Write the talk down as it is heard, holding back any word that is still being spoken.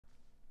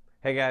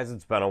Hey guys,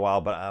 it's been a while,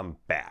 but I'm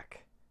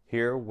back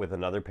here with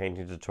another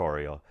painting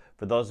tutorial.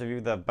 For those of you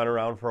that have been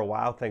around for a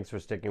while, thanks for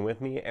sticking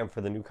with me, and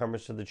for the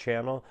newcomers to the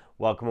channel,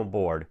 welcome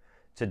aboard.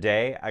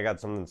 Today, I got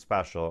something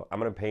special. I'm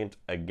going to paint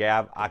a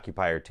GaV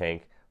Occupier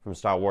tank from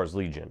Star Wars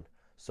Legion.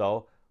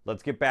 So,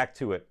 let's get back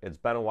to it. It's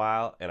been a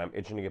while, and I'm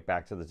itching to get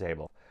back to the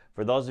table.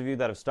 For those of you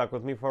that have stuck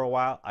with me for a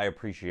while, I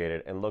appreciate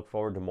it, and look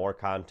forward to more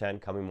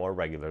content coming more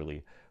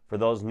regularly. For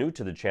those new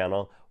to the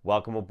channel,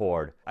 welcome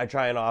aboard. I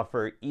try and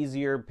offer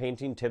easier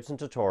painting tips and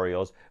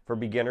tutorials for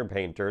beginner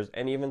painters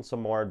and even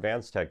some more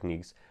advanced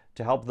techniques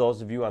to help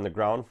those of you on the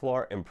ground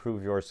floor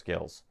improve your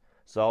skills.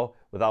 So,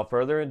 without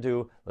further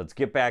ado, let's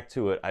get back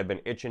to it. I've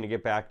been itching to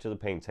get back to the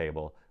paint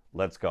table.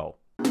 Let's go.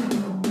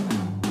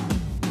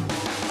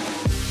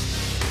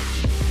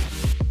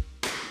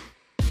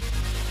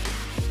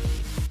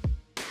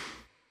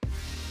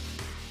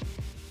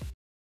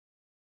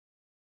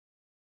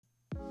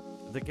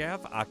 The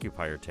GaV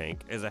Occupier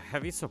Tank is a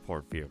heavy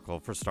support vehicle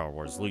for Star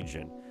Wars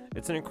Legion.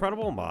 It's an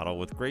incredible model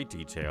with great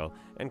detail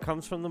and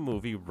comes from the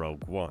movie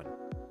Rogue One.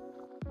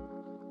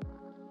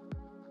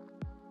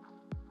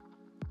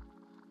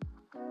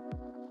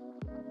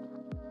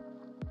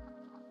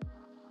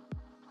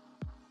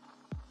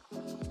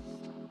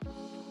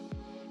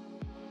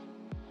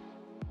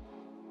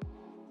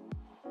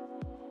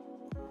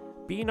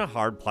 Being a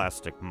hard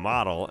plastic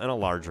model and a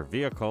larger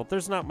vehicle,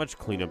 there's not much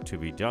cleanup to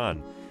be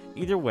done.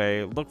 Either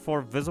way, look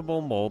for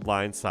visible mold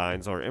line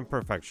signs or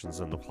imperfections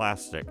in the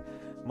plastic.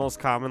 Most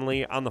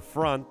commonly, on the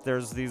front,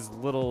 there's these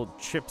little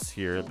chips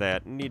here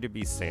that need to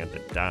be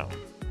sanded down.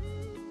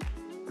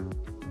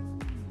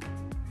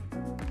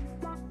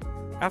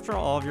 After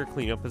all of your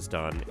cleanup is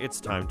done, it's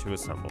time to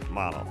assemble the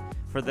model.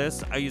 For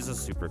this, I use a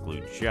super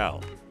glue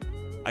gel.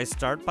 I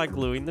start by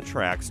gluing the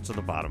tracks to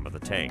the bottom of the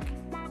tank.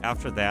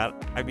 After that,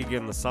 I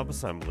begin the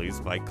sub-assemblies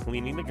by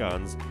cleaning the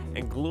guns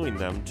and gluing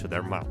them to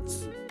their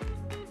mounts.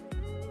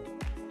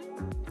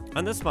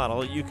 On this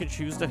model, you can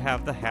choose to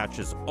have the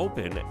hatches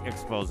open,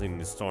 exposing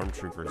the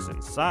Stormtroopers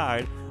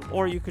inside,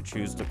 or you could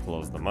choose to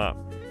close them up.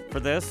 For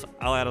this,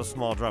 I'll add a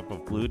small drop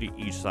of glue to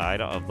each side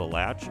of the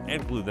latch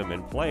and glue them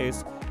in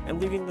place, and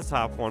leaving the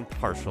top one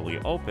partially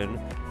open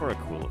for a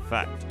cool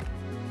effect.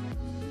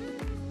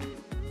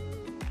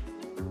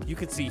 You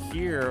can see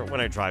here, when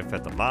I dry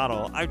fit the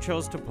model, I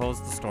chose to pose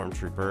the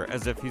Stormtrooper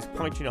as if he's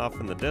pointing off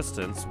in the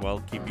distance while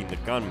keeping the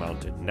gun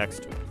mounted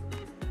next to him.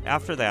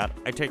 After that,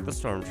 I take the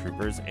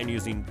Stormtroopers and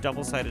using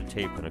double-sided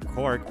tape and a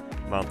cork,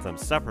 mount them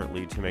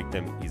separately to make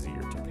them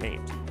easier to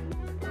paint.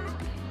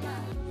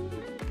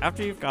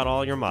 After you've got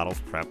all your models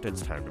prepped,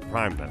 it's time to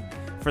prime them.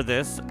 For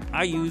this,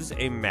 I use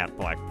a matte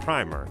black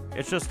primer.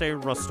 It's just a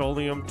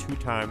Rust-Oleum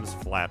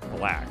 2x flat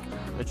black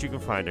that you can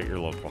find at your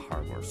local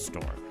hardware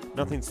store.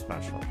 Nothing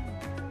special.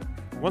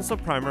 Once the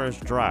primer is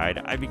dried,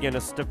 I begin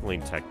a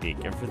stippling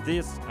technique, and for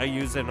this, I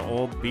use an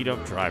old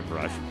beat-up dry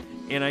brush,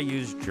 and I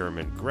use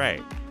German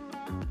gray.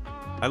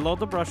 I load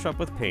the brush up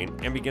with paint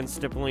and begin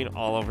stippling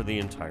all over the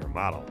entire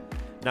model.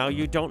 Now,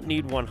 you don't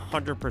need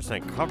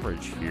 100%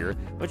 coverage here,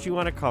 but you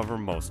want to cover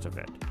most of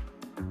it.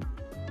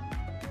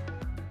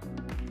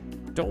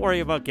 Don't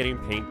worry about getting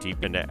paint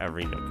deep into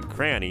every nook and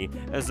cranny,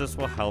 as this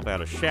will help add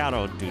a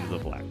shadow due to the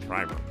black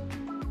primer.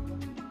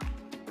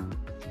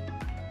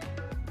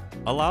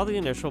 Allow the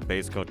initial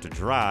base coat to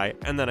dry,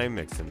 and then I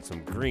mix in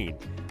some green.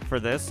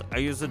 For this, I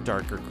use a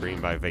darker green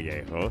by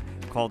Vallejo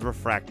called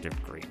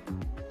Refractive green.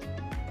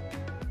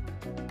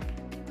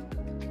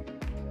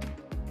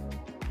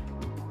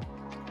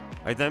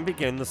 I then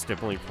begin the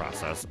stippling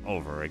process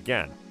over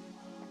again.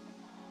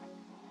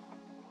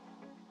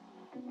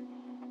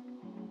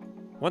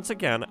 Once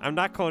again, I'm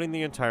not coating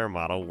the entire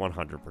model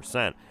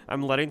 100%,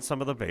 I'm letting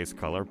some of the base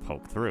color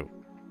poke through.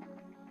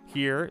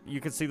 Here,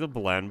 you can see the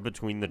blend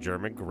between the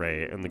German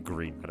gray and the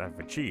green that I've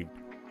achieved.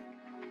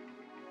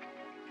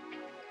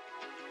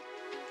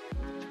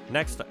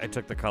 Next, I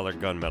took the color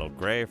Gunmetal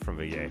Gray from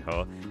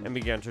Vallejo and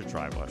began to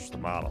dry brush the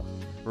model.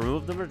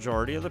 Remove the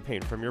majority of the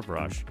paint from your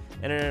brush,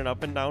 and in an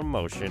up and down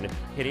motion,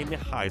 hitting the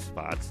high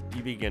spots,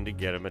 you begin to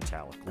get a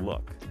metallic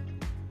look.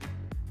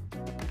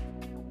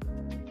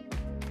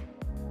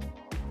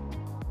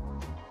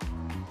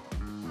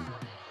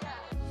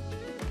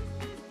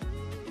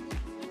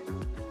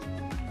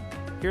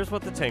 Here's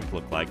what the tank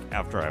looked like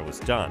after I was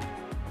done.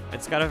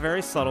 It's got a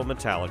very subtle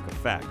metallic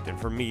effect, and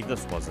for me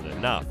this wasn't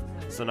enough,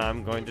 so now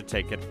I'm going to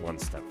take it one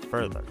step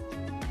further.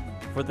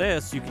 For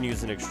this, you can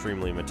use an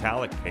extremely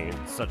metallic paint,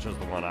 such as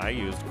the one I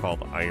used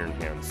called Iron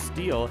Hand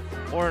Steel,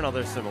 or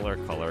another similar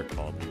color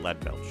called Lead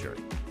Belcher.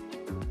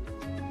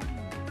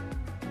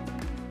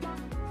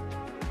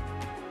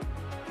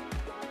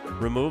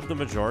 Remove the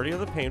majority of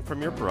the paint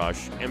from your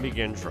brush and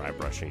begin dry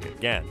brushing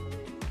again.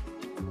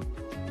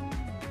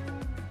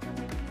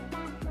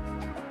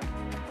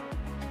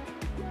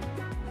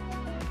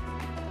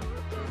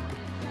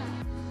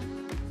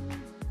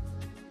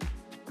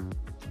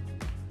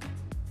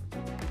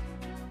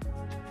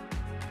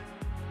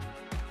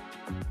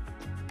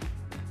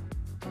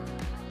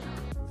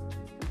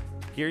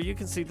 Here you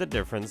can see the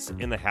difference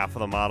in the half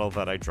of the model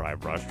that I dry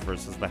brushed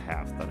versus the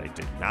half that I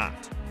did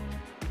not.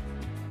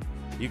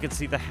 You can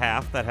see the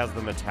half that has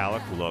the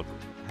metallic look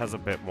has a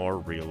bit more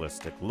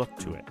realistic look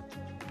to it.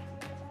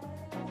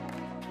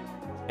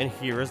 And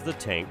here is the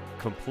tank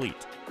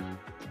complete.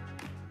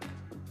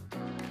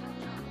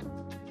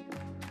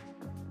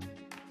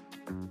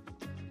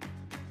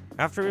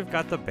 After we've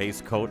got the base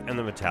coat and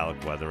the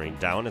metallic weathering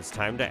down, it's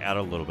time to add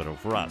a little bit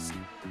of rust.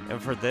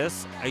 And for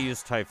this, I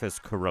use Typhus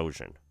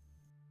Corrosion.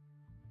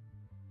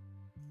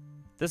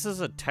 This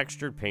is a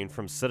textured paint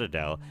from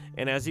Citadel,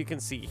 and as you can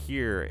see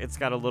here, it's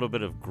got a little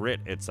bit of grit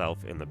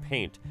itself in the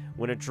paint.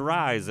 When it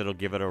dries, it'll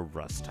give it a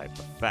rust type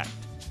effect.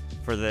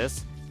 For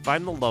this,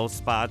 find the low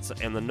spots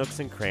and the nooks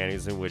and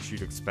crannies in which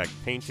you'd expect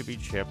paint to be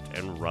chipped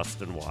and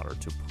rust and water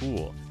to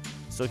pool.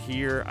 So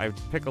here, I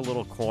pick a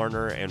little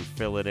corner and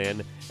fill it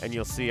in, and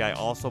you'll see I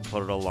also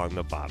put it along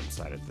the bottom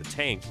side of the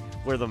tank,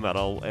 where the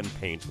metal and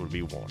paint would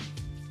be worn.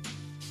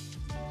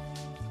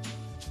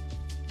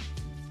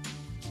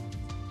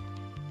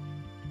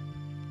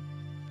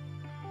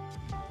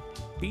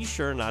 Be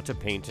sure not to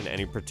paint in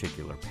any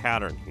particular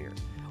pattern here.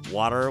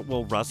 Water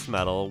will rust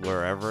metal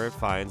wherever it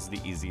finds the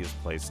easiest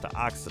place to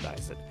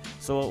oxidize it,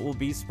 so it will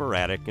be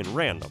sporadic and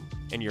random,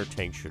 and your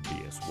tank should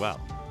be as well.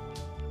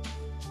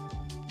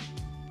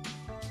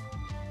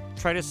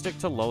 Try to stick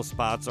to low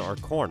spots or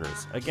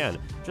corners. Again,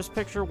 just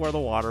picture where the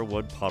water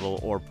would puddle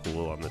or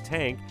pool on the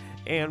tank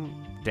and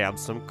dab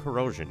some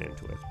corrosion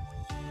into it.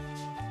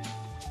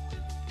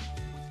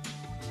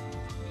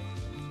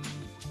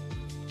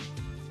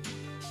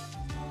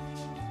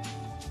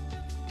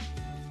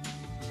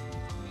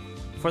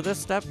 For this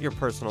step, your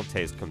personal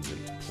taste comes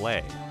into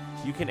play.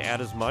 You can add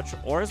as much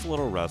or as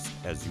little rust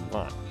as you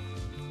want.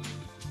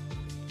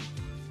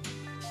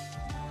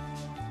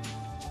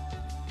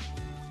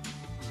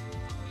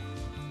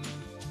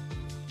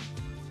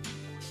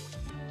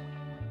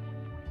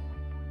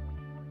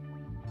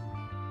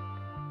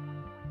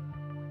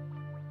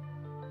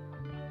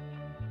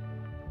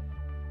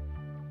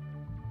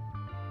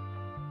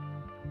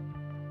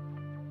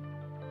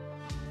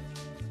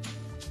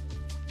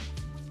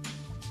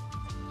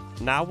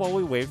 Now while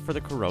we wait for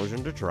the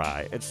corrosion to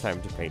dry, it's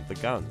time to paint the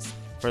guns.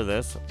 For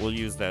this, we'll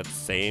use that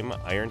same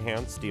Iron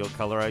Hand steel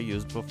color I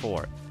used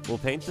before. We'll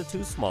paint the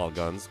two small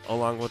guns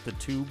along with the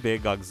two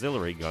big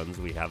auxiliary guns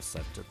we have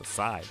set to the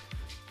side.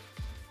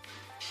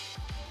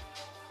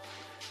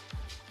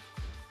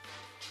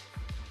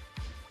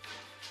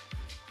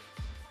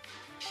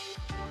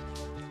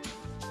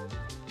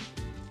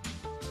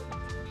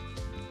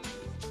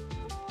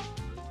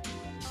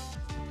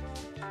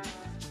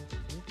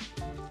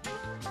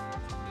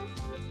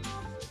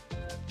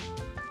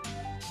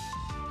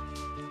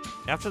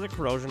 After the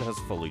corrosion has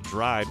fully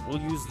dried,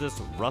 we'll use this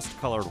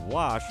rust-colored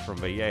wash from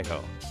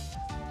Vallejo.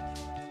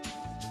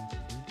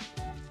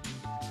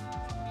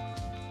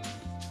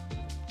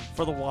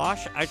 For the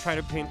wash, I try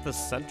to paint the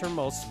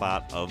centermost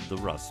spot of the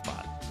rust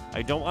spot.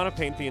 I don't want to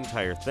paint the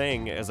entire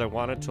thing, as I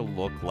want it to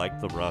look like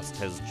the rust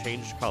has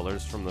changed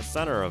colors from the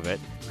center of it,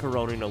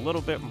 corroding a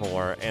little bit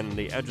more, and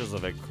the edges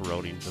of it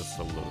corroding just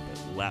a little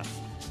bit less.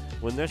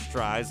 When this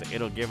dries,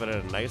 it'll give it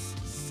a nice,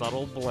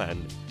 subtle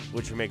blend,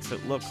 which makes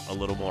it look a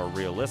little more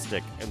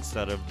realistic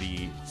instead of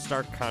the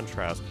stark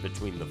contrast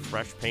between the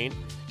fresh paint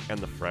and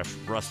the fresh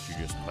rust you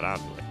just put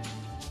onto it.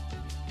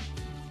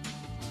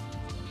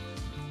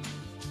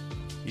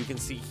 You can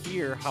see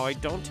here how I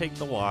don't take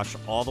the wash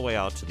all the way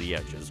out to the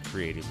edges,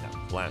 creating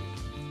that blend.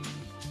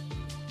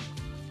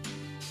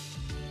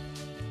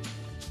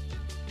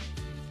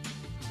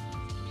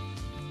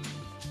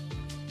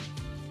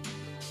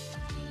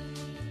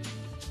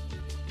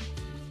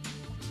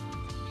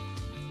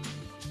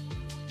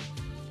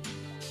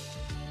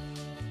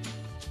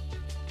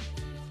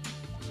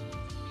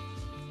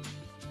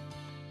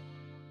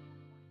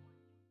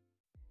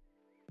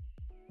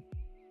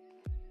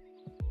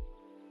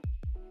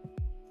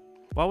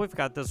 While we've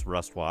got this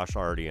rust wash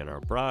already in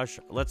our brush,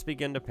 let's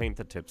begin to paint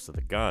the tips of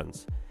the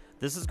guns.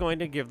 This is going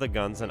to give the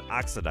guns an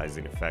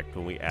oxidizing effect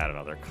when we add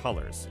other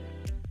colors.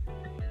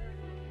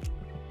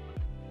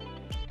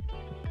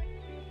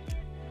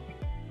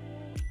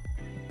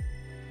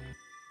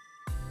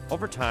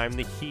 Over time,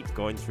 the heat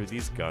going through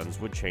these guns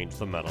would change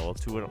the metal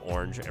to an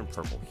orange and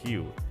purple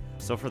hue.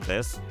 So for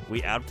this,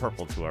 we add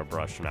purple to our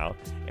brush now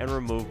and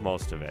remove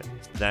most of it.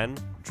 Then,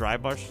 dry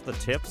brush the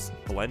tips,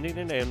 blending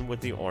it in with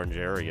the orange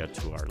area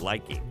to our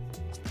liking.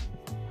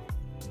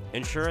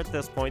 Ensure at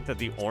this point that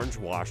the orange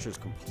wash is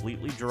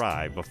completely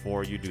dry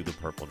before you do the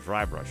purple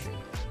dry brushing.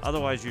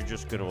 Otherwise, you're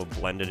just going to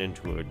blend it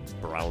into a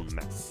brown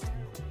mess.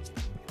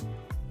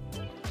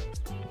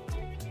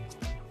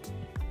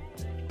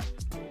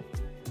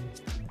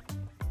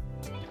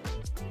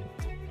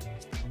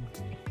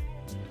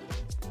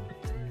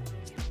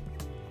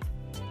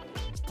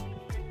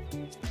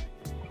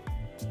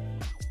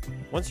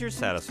 Once you're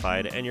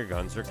satisfied and your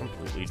guns are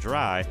completely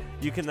dry,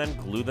 you can then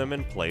glue them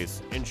in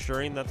place,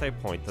 ensuring that they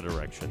point the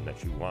direction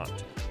that you want.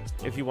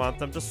 If you want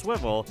them to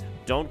swivel,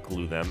 don't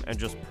glue them and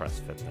just press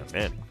fit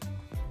them in.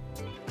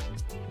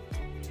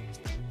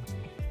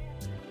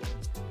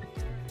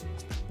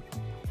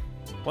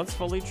 Once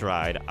fully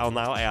dried, I'll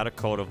now add a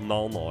coat of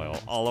Nuln oil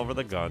all over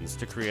the guns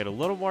to create a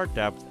little more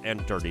depth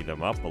and dirty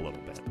them up a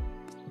little bit.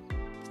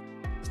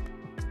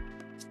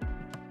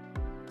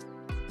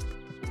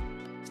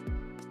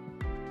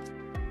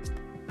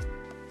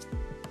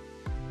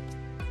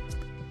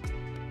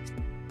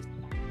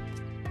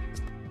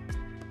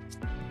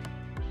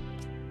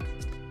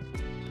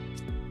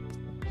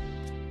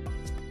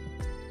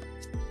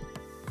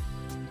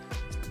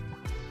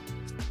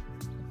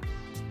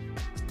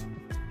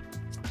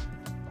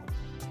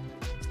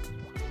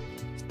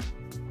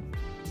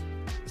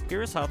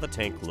 Here's how the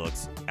tank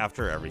looks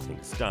after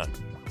everything's done.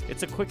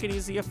 It's a quick and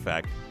easy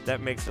effect that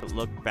makes it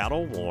look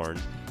battle-worn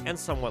and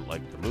somewhat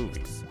like the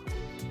movies.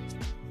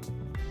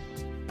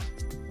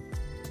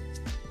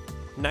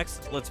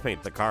 Next, let's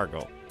paint the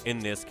cargo. In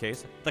this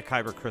case, the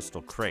Kyber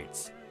crystal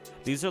crates.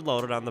 These are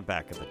loaded on the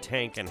back of the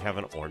tank and have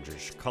an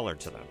orangish color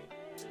to them.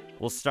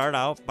 We'll start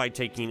out by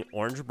taking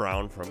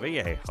orange-brown from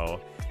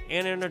Vallejo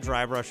and in a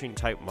dry brushing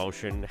type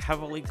motion,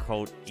 heavily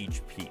coat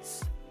each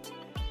piece.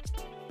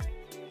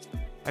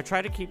 I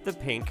try to keep the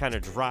paint kind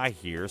of dry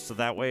here so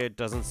that way it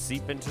doesn't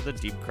seep into the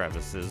deep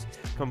crevices,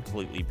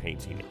 completely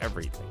painting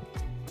everything.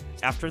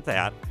 After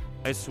that,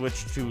 I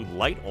switch to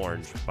light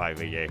orange by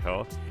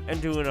Vallejo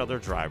and do another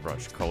dry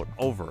brush coat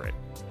over it.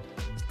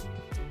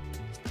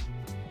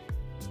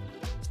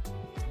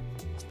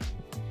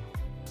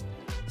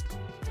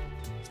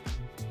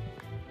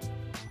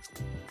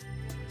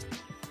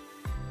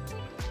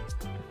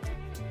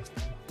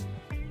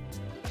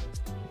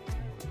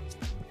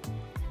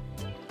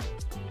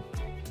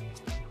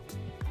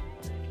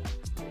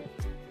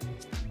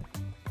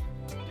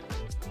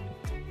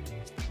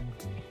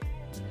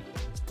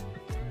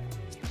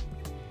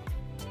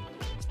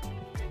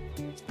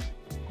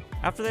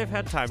 After they've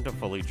had time to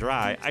fully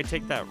dry, I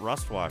take that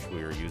rust wash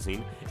we were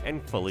using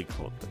and fully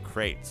coat the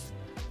crates.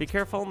 Be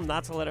careful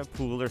not to let it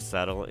pool or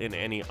settle in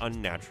any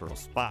unnatural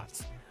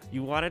spots.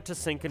 You want it to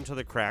sink into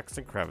the cracks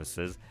and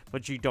crevices,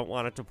 but you don't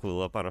want it to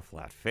pool up on a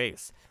flat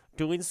face.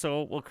 Doing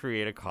so will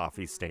create a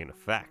coffee stain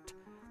effect.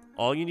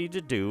 All you need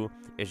to do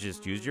is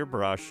just use your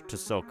brush to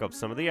soak up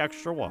some of the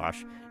extra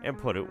wash and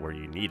put it where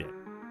you need it.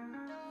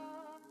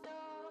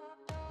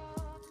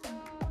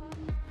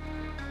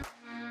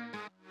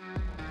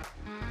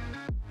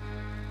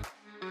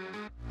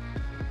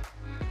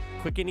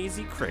 Quick and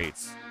easy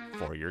crates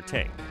for your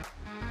tank.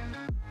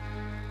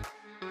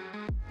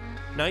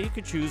 Now you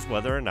can choose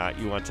whether or not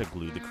you want to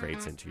glue the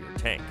crates into your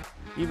tank.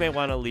 You may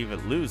want to leave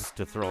it loose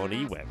to throw an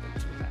e-web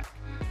into the back.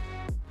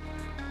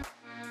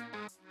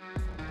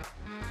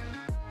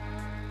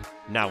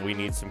 Now we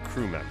need some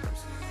crew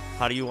members.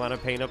 How do you want to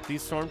paint up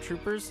these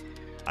Stormtroopers?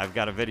 I've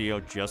got a video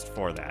just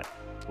for that.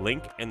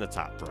 Link in the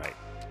top right.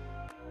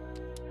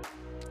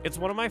 It's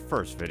one of my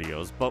first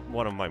videos, but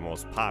one of my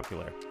most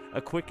popular.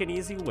 A quick and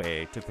easy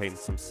way to paint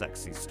some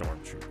sexy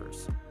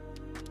Stormtroopers.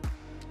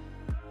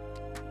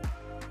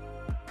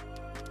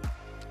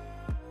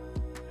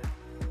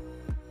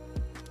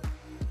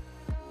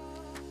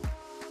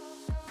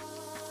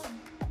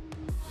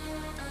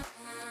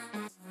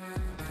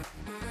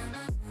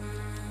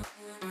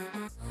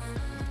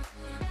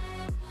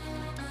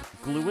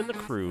 Glue in the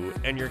crew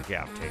and your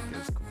GaV tank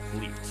is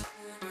complete.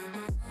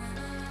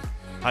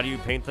 How do you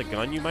paint the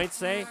gun, you might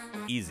say?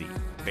 Easy.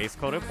 Base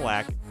coat it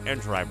black and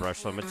dry brush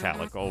some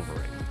metallic over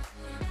it.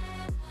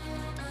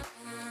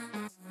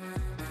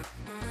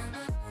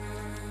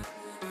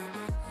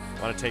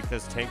 Want to take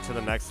this tank to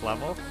the next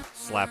level?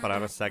 Slap it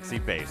on a sexy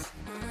base.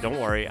 Don't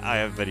worry, I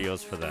have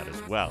videos for that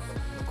as well.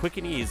 Quick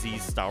and easy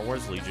Star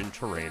Wars Legion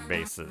terrain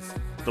bases.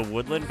 The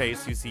woodland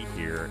base you see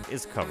here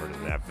is covered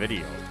in that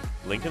video.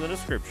 Link in the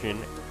description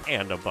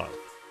and above.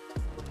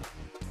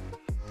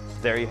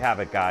 There you have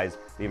it, guys,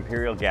 the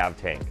Imperial GaV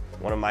Tank,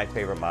 one of my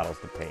favorite models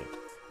to paint.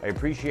 I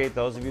appreciate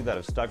those of you that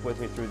have stuck with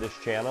me through this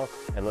channel,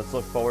 and let's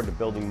look forward to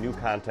building new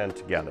content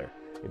together.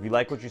 If you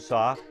like what you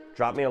saw,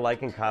 drop me a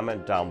like and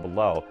comment down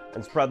below,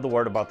 and spread the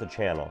word about the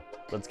channel.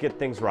 Let's get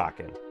things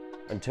rocking.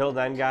 Until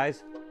then,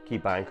 guys,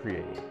 keep on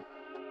creating.